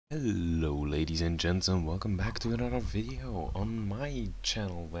Hello ladies and gents, and welcome back to another video on my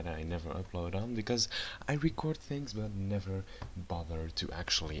channel that I never upload on because I record things but never bother to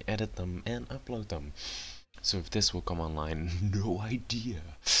actually edit them and upload them. So if this will come online, no idea.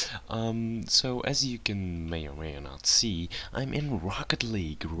 So as you may or may not see, I'm in Rocket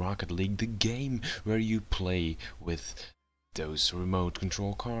League. Rocket League, the game where you play with those remote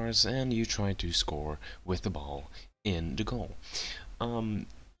control cars and you try to score with the ball in the goal.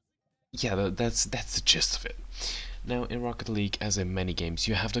 Yeah, that's the gist of it. Now, in Rocket League, as in many games,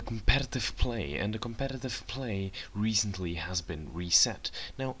 you have the competitive play, and the competitive play recently has been reset.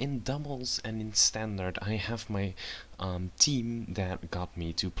 Now, in doubles and in standard, I have my team that got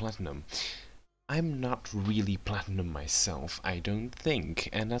me to platinum. I'm not really platinum myself, I don't think,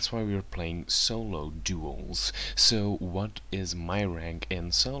 and that's why we're playing solo duels. So, what is my rank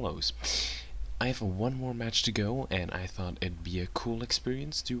in solos? I have one more match to go, and I thought it'd be a cool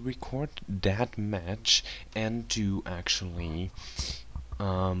experience to record that match and to actually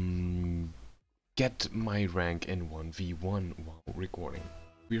get my rank in 1v1 while recording.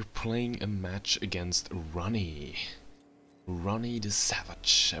 We're playing a match against Ronnie. Ronnie the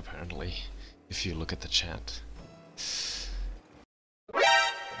Savage, apparently, if you look at the chat.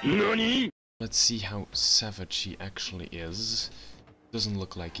 NANI? Let's see how savage he actually is. Doesn't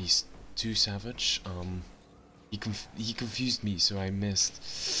look like he's too savage. He confused me, so I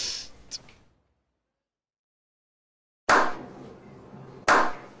missed.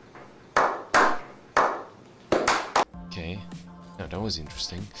 Okay, now that was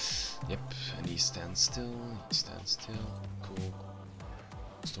interesting. Yep, and he stands still. He stands still. Cool.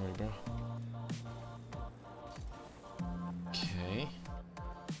 Story, bro. Okay,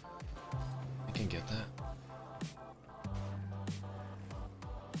 I can get that.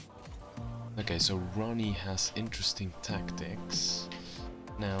 Okay, so Ronnie has interesting tactics.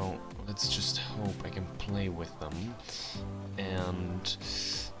 Now, let's just hope I can play with them and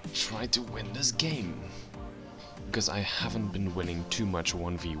try to win this game. Because I haven't been winning too much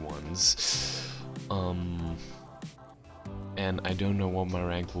 1v1s. And I don't know what my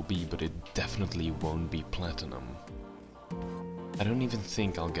rank will be, but it definitely won't be platinum. I don't even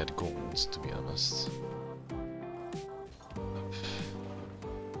think I'll get golds, to be honest.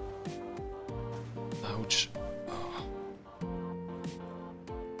 Ouch. Oh.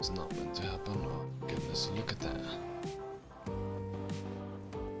 It's not meant to happen. Oh goodness, look at that.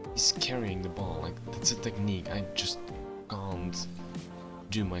 He's carrying the ball, like, that's a technique I just can't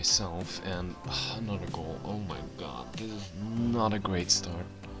do myself, and another goal. Oh my god, this is not a great start.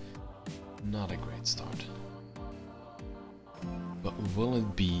 Not a great start. But will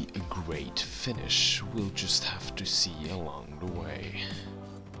it be a great finish? We'll just have to see along the way.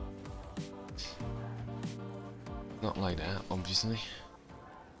 Not like that, obviously.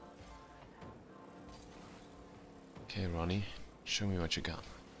 Okay, Ronnie, show me what you got.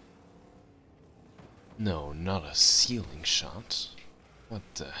 No, not a ceiling shot. What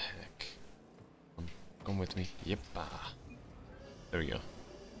the heck? Come with me. Yep. There we go.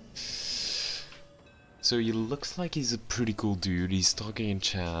 So he looks like he's a pretty cool dude. He's talking in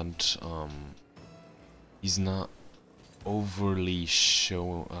chat. He's not overly a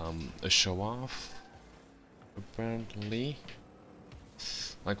show off, apparently.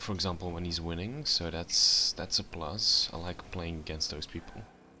 Like, for example, when he's winning, so that's a plus. I like playing against those people.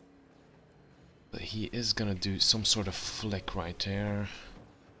 But he is gonna do some sort of flick right there.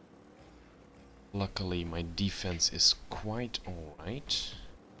 Luckily, my defense is quite alright.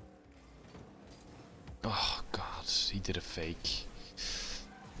 Oh god, he did a fake.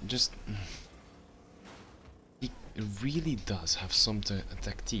 Just... He really does have some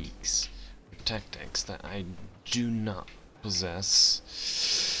tactics that I do not possess.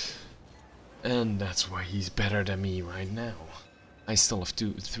 And that's why he's better than me right now. I still have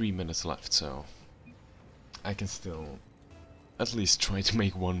 3 minutes left, so I can still at least try to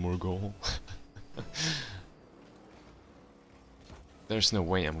make one more goal. There's no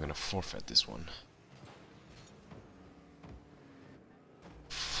way I'm gonna forfeit this one.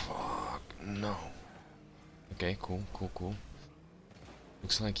 Fuck, no. Okay, cool.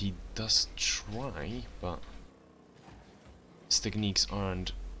 Looks like he does try, but his techniques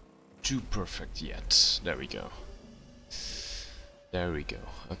aren't too perfect yet. There we go. There we go.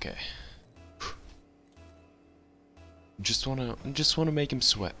 Okay. Just wanna make him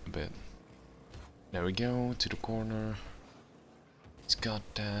sweat a bit. There we go, to the corner. He's got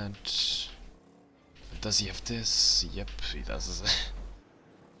that. Does he have this? Yep, he does.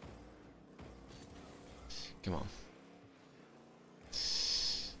 Come on.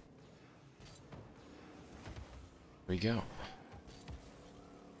 There we go.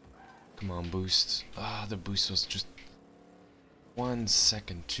 Come on, boost. Ah, the boost was just 1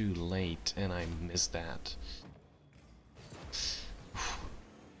 second too late, and I missed that.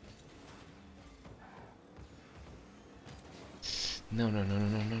 No, no, no, no,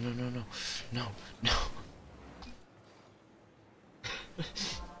 no, no, no, no, no, no, no.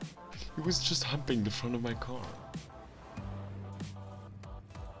 He was just humping the front of my car.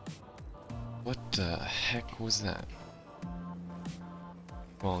 What the heck was that?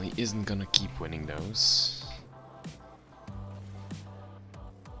 Well, he isn't gonna keep winning those.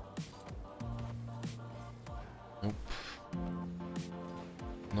 Nope.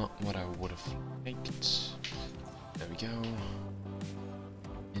 Not what I would have liked. There we go.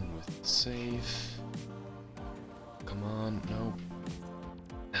 In with the save. Come on, no.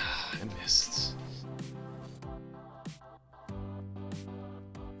 Ah, I missed.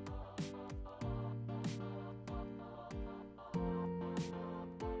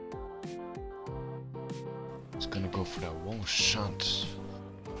 Just gonna go for that wall shot.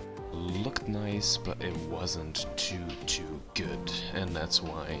 Looked nice, but it wasn't too good, and that's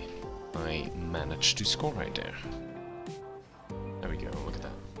why I managed to score right there. There we go, look at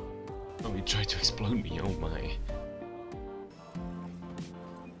that. Oh, he tried to explode me, oh my.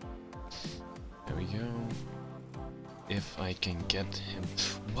 There we go. If I can get him...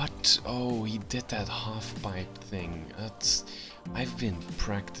 What? Oh, he did that half-pipe thing. That's... I've been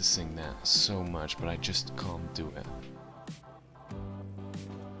practicing that so much, but I just can't do it.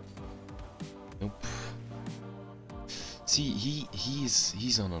 Nope. See,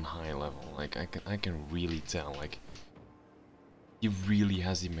 he's on a high level. Like I can really tell. Like he really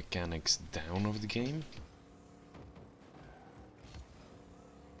has the mechanics down of the game.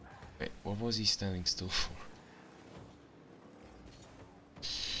 Wait, what was he standing still for?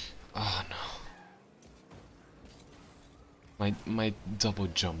 Oh no. My double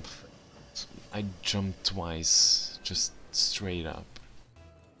jump. I jumped twice, just straight up.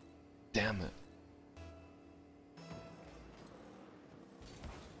 Damn it.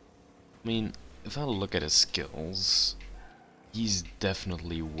 I mean, if I look at his skills, he's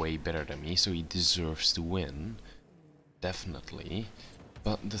definitely way better than me, so he deserves to win. Definitely.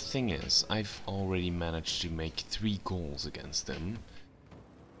 But the thing is, I've already managed to make 3 goals against him,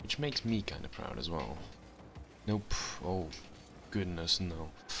 which makes me kinda proud as well. Nope. Oh, goodness,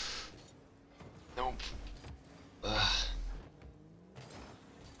 no. Nope. Ugh.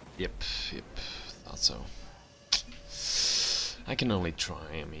 Yep, thought so. I can only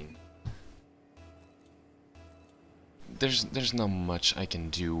try, I mean... There's not much I can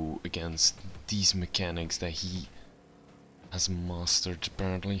do against these mechanics that he has mastered,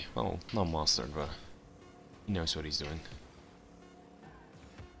 apparently. Well, not mastered, but he knows what he's doing.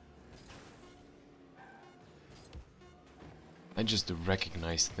 I just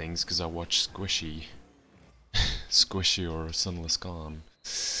recognize things because I watch Squishy. Squishy or Sunless Khan.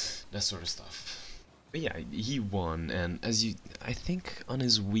 That sort of stuff. But yeah, he won, and as you... I think on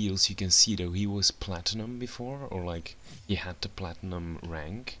his wheels you can see though he was platinum before, or like he had the platinum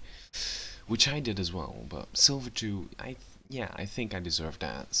rank, which I did as well, but silver 2, I think I deserve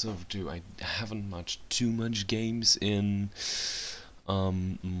that. Silver 2, I haven't too much games in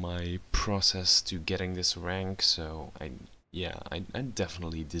my process to getting this rank, so I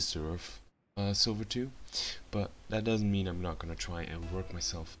definitely deserve silver 2, but that doesn't mean I'm not gonna try and work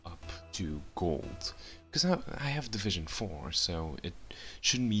myself up to gold, because I have division 4, so it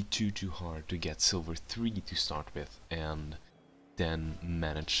shouldn't be too hard to get silver 3 to start with and then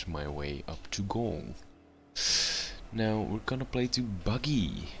manage my way up to gold. Now we're gonna play to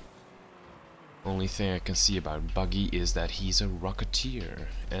Buggy. Only thing I can see about Buggy is that he's a rocketeer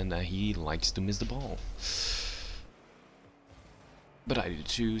and that he likes to miss the ball, but I do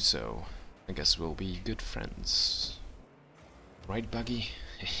too, so I guess we'll be good friends. Right, Buggy?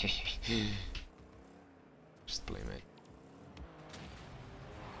 Just play,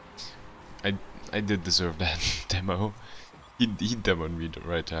 mate. I did deserve that demo. He demoed me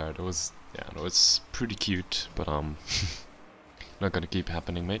right there. That was pretty cute, but not gonna keep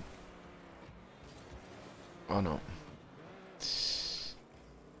happening, mate. Oh no.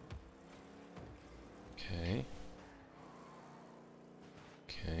 Okay.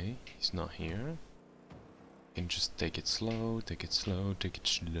 Okay, he's not here. I can just take it slow, take it slow, take it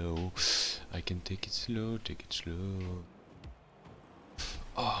slow. I can take it slow, take it slow.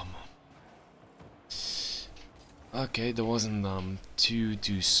 Okay, that wasn't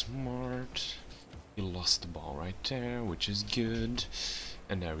too smart. He lost the ball right there, which is good.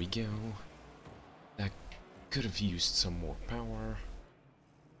 And there we go. That could have used some more power.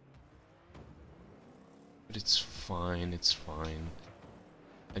 But it's fine, it's fine.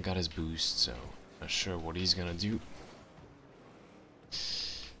 I got his boost, so not sure what he's gonna do.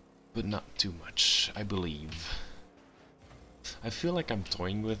 But not too much, I believe. I feel like I'm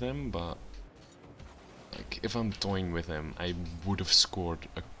toying with him, but like if I'm toying with him, I would have scored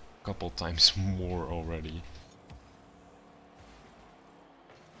a couple times more already.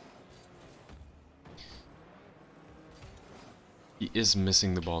 He is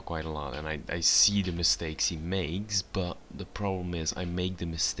missing the ball quite a lot, and I see the mistakes he makes, but the problem is I make the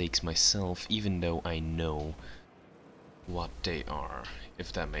mistakes myself, even though I know what they are,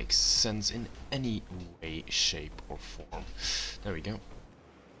 if that makes sense in any way, shape, or form. There we go.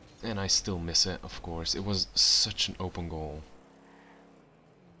 And I still miss it, of course. It was such an open goal.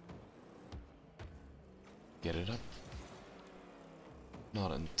 Get it up.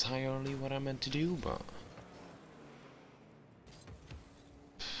 Not entirely what I meant to do, but...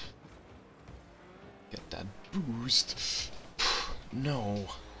 get that boost. No.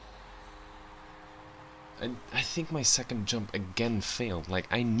 I think my second jump again failed. Like,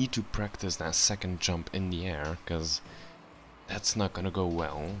 I need to practice that second jump in the air, because that's not gonna go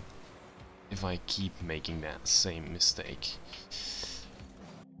well if I keep making that same mistake.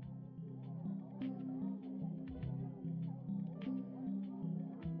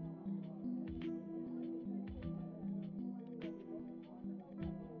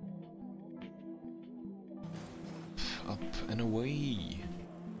 Up and away.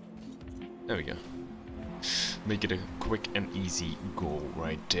 There we go. Make it a quick and easy goal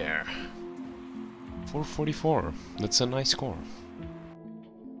right there. 444. That's a nice score.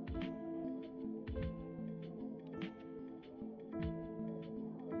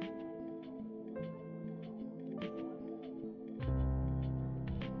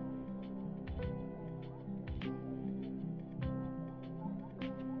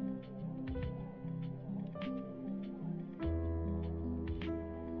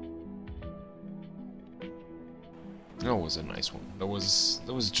 That was a nice one. That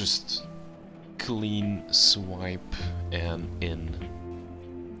was just clean swipe and in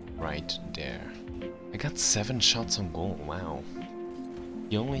right there. I got 7 shots on goal. Wow.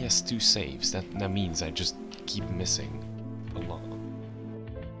 He only has 2 saves. That means I just keep missing a lot.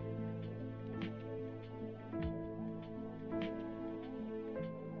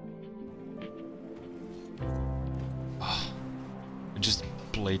 Ah, I just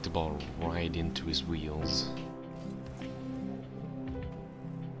played the ball right into his wheels.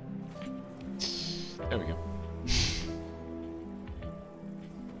 There we go.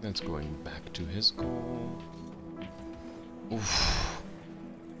 That's going back to his goal. Oof.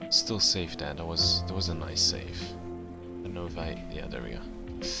 Still saved that. That was a nice save. I don't know if yeah, there we go.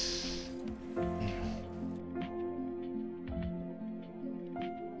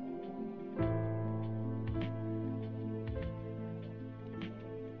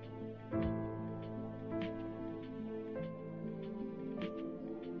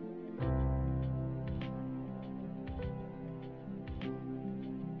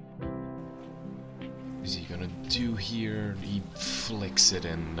 Is he gonna do here? He flicks it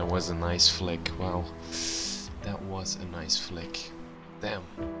in. That was a nice flick. Wow. That was a nice flick. Damn.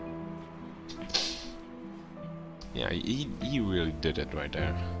 Yeah, he really did it right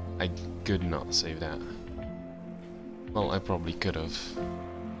there. I could not save that. Well, I probably could have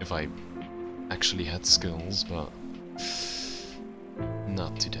if I actually had skills, but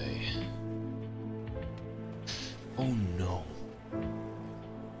not today. Oh no.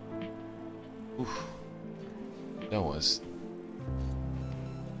 Oof. That was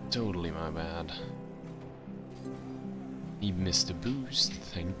totally my bad. He missed a boost.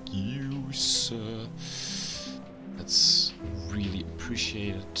 Thank you, sir. That's really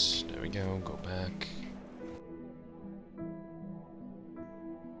appreciated. There we go. Go back.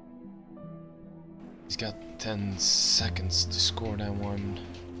 He's got 10 seconds to score that one.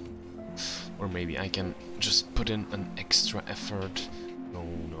 Or maybe I can just put in an extra effort. No,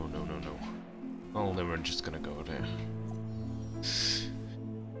 no, no, no, no. Oh, then we're just gonna go there.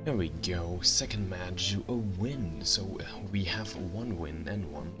 There we go. Second match, a win. So we have 1 win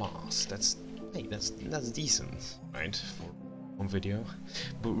and 1 loss. Hey, that's decent, right? For one video.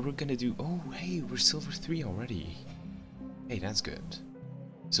 But we're gonna do. Oh, hey, we're silver 3 already. Hey, that's good.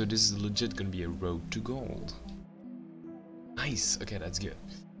 So this is legit gonna be a road to gold. Nice. Okay, that's good.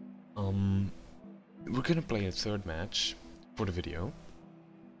 We're gonna play a 3rd match for the video.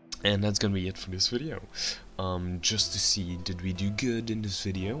 And that's gonna be it for this video. Just to see, did we do good in this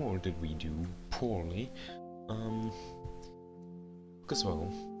video or did we do poorly? Because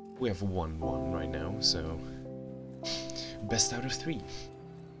well, we have 1-1 right now, so best out of 3.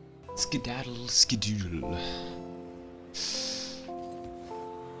 Skedaddle, skedoodle.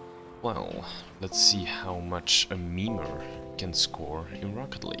 Well, let's see how much a memer can score in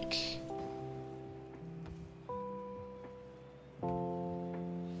Rocket League. There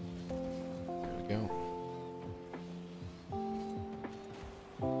we go.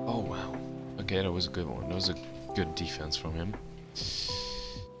 Oh wow. Okay, that was a good one. That was a good defense from him.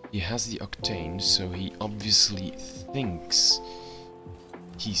 He has the octane, so he obviously thinks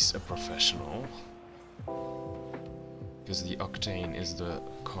he's a professional. Because the octane is the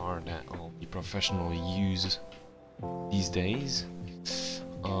car that all the professionals use these days.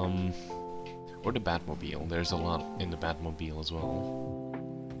 Or the Batmobile. There's a lot in the Batmobile as well.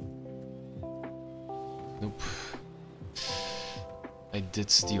 Nope. I did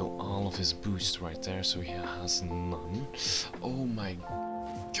steal all of his boost right there, so he has none. Oh my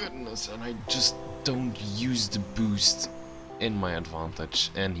goodness, and I just don't use the boost in my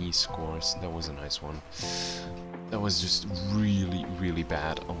advantage, and he scores. That was a nice one. That was just really, really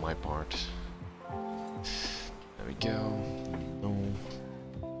bad on my part. There we go. No.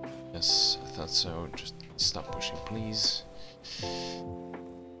 Yes, I thought so. Just stop pushing, please.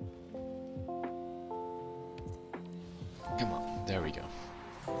 Come on, there we go.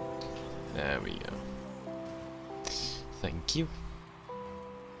 There we go. Thank you.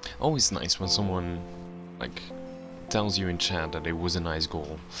 Always nice when someone, like, tells you in chat that it was a nice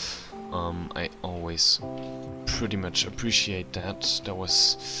goal. I always pretty much appreciate that. That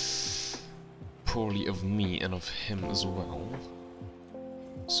was poorly of me and of him as well.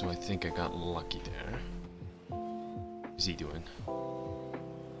 So I think I got lucky there. What's he doing?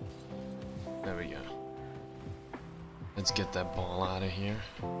 There we go. Let's get that ball out of here.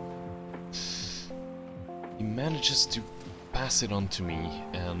 He manages to pass it on to me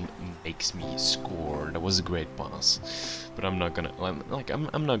and makes me score. That was a great pass. But I'm not gonna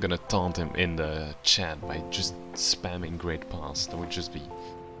I'm not gonna taunt him in the chat by just spamming great pass. That would just be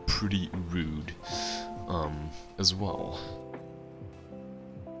pretty rude as well.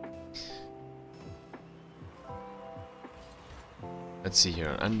 Let's see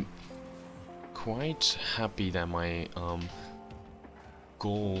here. I'm quite happy that my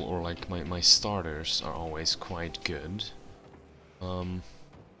goal, or like my starters, are always quite good.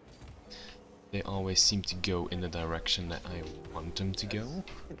 They always seem to go in the direction that I want them to go.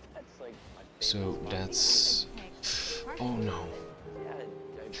 So that's... Oh no.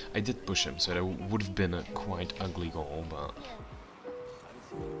 I did push him, so that would have been a quite ugly goal, but...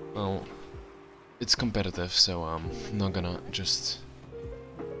 Well, it's competitive, so I'm not gonna just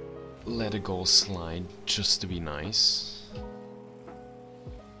let a goal slide just to be nice.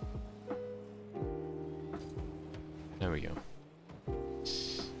 There we go.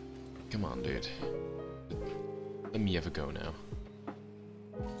 Come on, dude. Let me have a go now.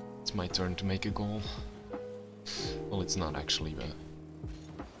 It's my turn to make a goal. Well, it's not actually, but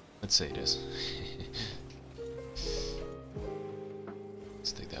let's say it is.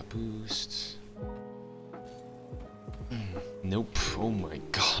 Let's take that boost. Nope. Oh my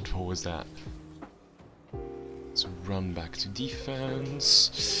god, what was that? Let's run back to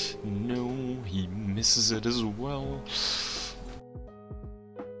defense. No, he misses it as well.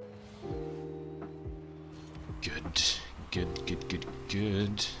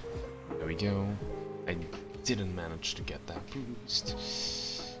 Good. There we go. I didn't manage to get that boost.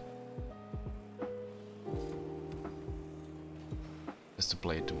 Just to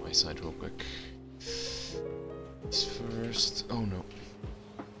play it to my side real quick. He's first. Oh no.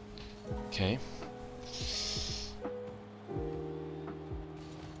 Okay.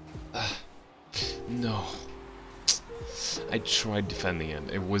 No. I tried defending it.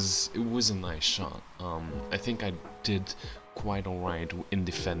 It was a nice shot. I think I did quite alright in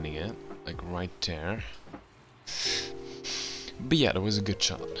defending it, like right there. But yeah, that was a good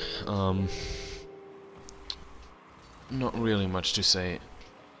shot. Not really much to say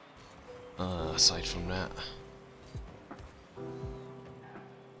aside from that.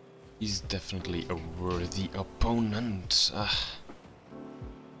 He's definitely a worthy opponent.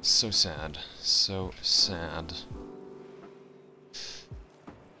 So sad. So sad.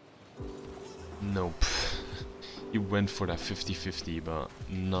 Nope. He went for that 50-50, but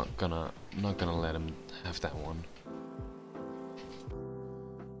not gonna let him have that one.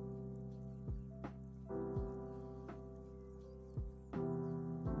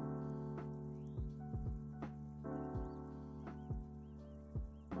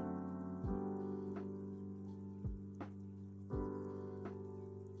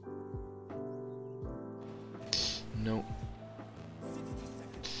 No.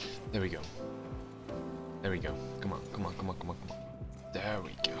 There we go. There we go. Come on. There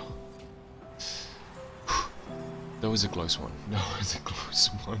we go. That was a close one. That was a close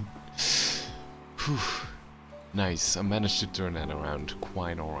one. Whew. Nice, I managed to turn that around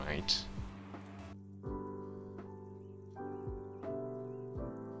quite alright.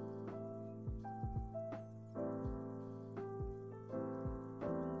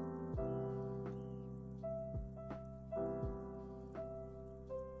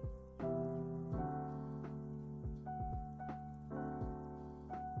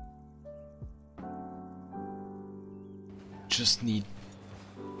 Just need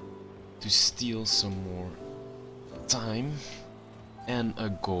to steal some more time and a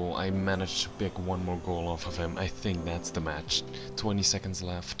goal. I managed to pick one more goal off of him. I think that's the match. 20 seconds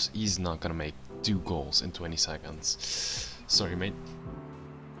left. He's not gonna make 2 goals in 20 seconds. Sorry, mate.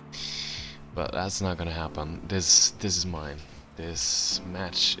 But that's not gonna happen. This is mine. This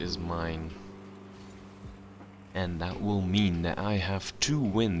match is mine. And that will mean that I have 2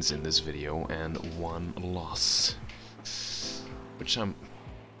 wins in this video and 1 loss. Which I'm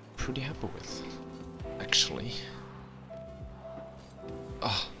pretty happy with, actually.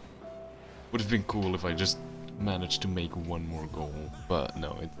 Would have been cool if I just managed to make 1 more goal, but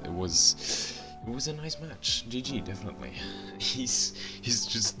no, it was a nice match. GG, definitely. He's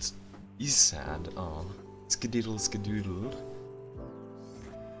sad. Aw, skadoodle skadoodle.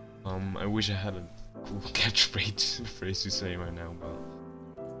 I wish I had a cool catchphrase to say right now, but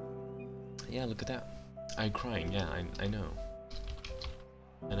yeah, look at that. I'm crying. Yeah, I know.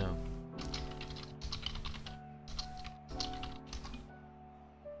 I know.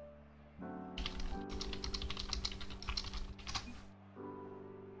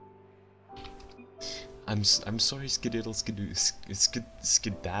 I'm sorry, skedaddle skedoodle.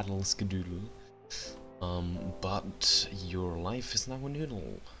 But your life is now a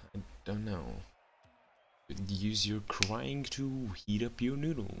noodle. I don't know. Use your crying to heat up your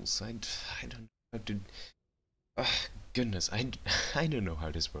noodles. I don't know how to. Goodness, I don't know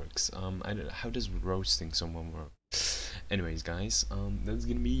how this works. I don't, how does roasting someone work? Anyways, guys, that's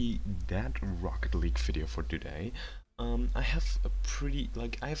gonna be that Rocket League video for today. I have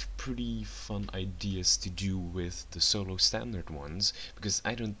pretty fun ideas to do with the solo standard ones, because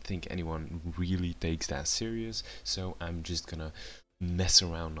I don't think anyone really takes that serious, so I'm just gonna mess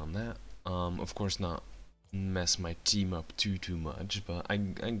around on that. Of course not mess my team up too much, but I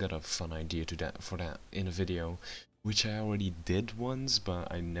got a fun idea for that in a video, which I already did once,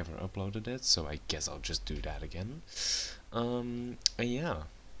 but I never uploaded it, so I guess I'll just do that again. And yeah,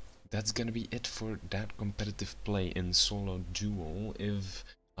 that's gonna be it for that competitive play in solo duo. If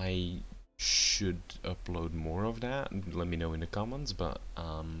I should upload more of that, let me know in the comments, but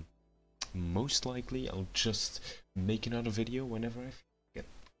most likely I'll just make another video whenever I feel it.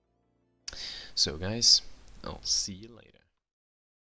 So guys, I'll see you later.